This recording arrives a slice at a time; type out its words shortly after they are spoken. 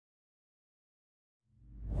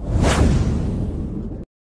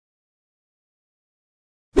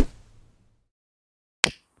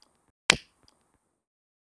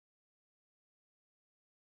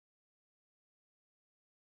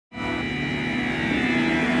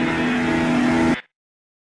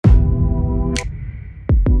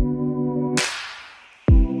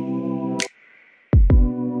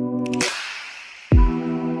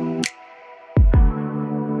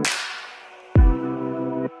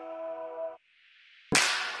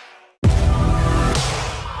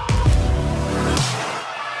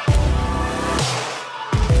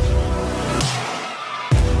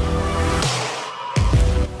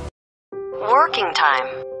Cooking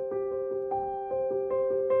time.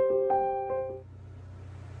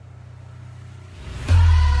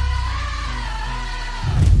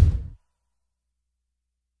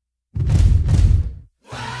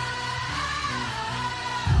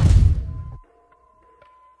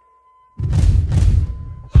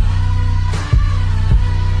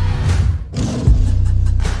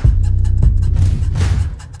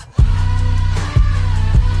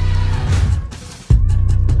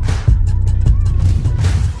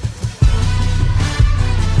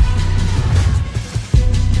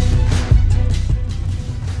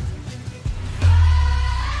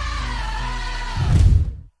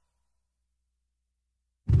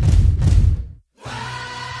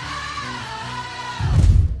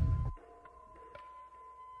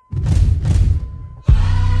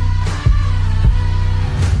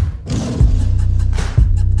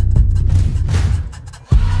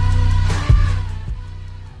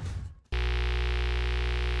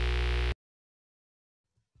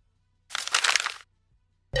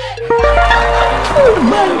 Oh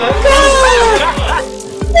my god!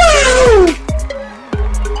 Wow!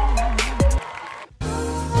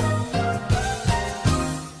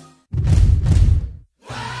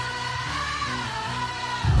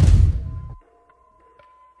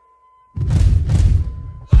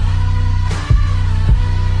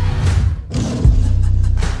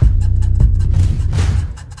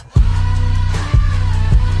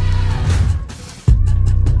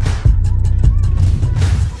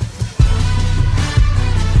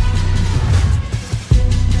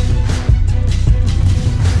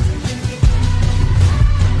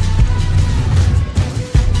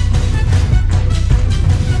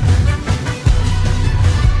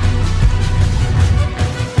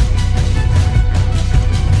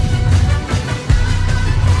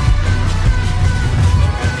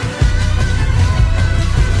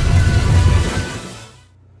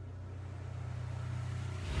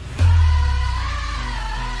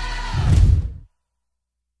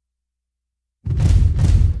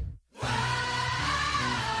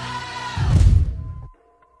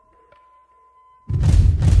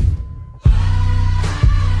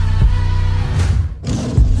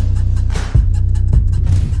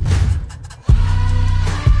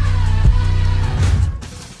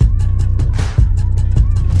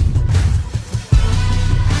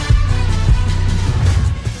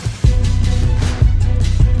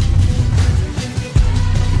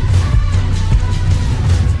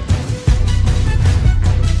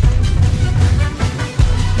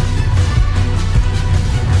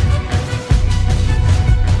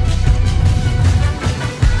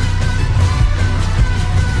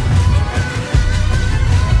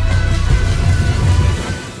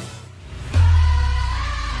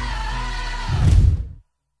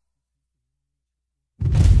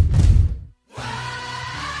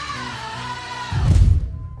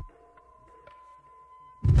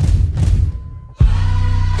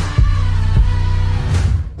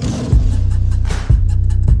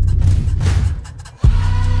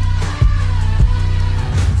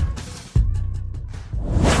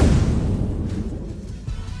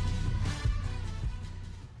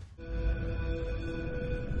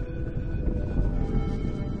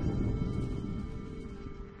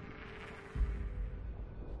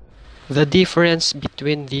 The difference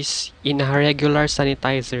between this and a regular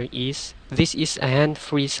sanitizer is, this is a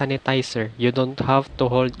hand-free sanitizer. You don't have to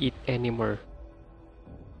hold it anymore.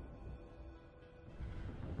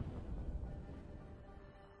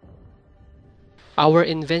 Our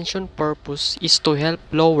invention purpose is to help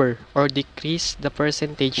lower or decrease the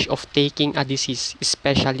percentage of taking a disease,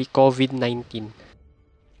 especially COVID-19.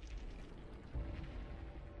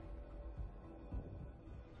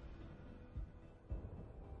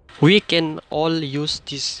 We can all use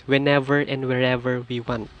this whenever and wherever we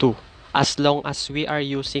want to, as long as we are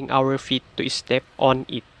using our feet to step on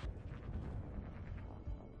it.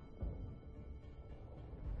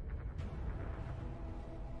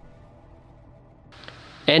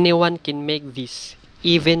 Anyone can make this,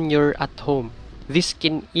 even you're at home. This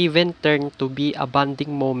can even turn to be a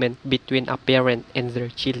bonding moment between a parent and their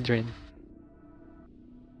children.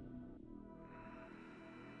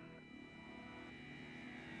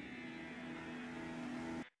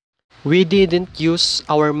 We didn't use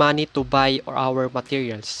our money to buy our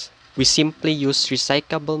materials. We simply used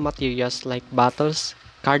recyclable materials like bottles,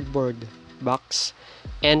 cardboard, box,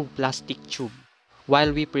 and plastic tube.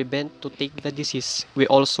 While we prevent to take the disease, we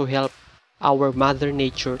also help our Mother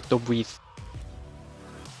Nature to breathe.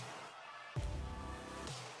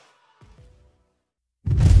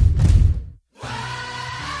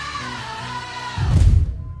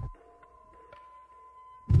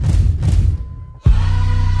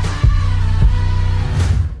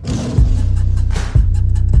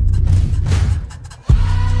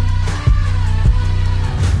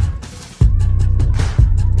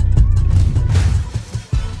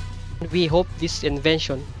 we hope this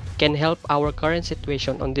invention can help our current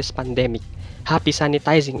situation on this pandemic. Happy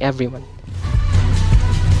sanitizing, everyone!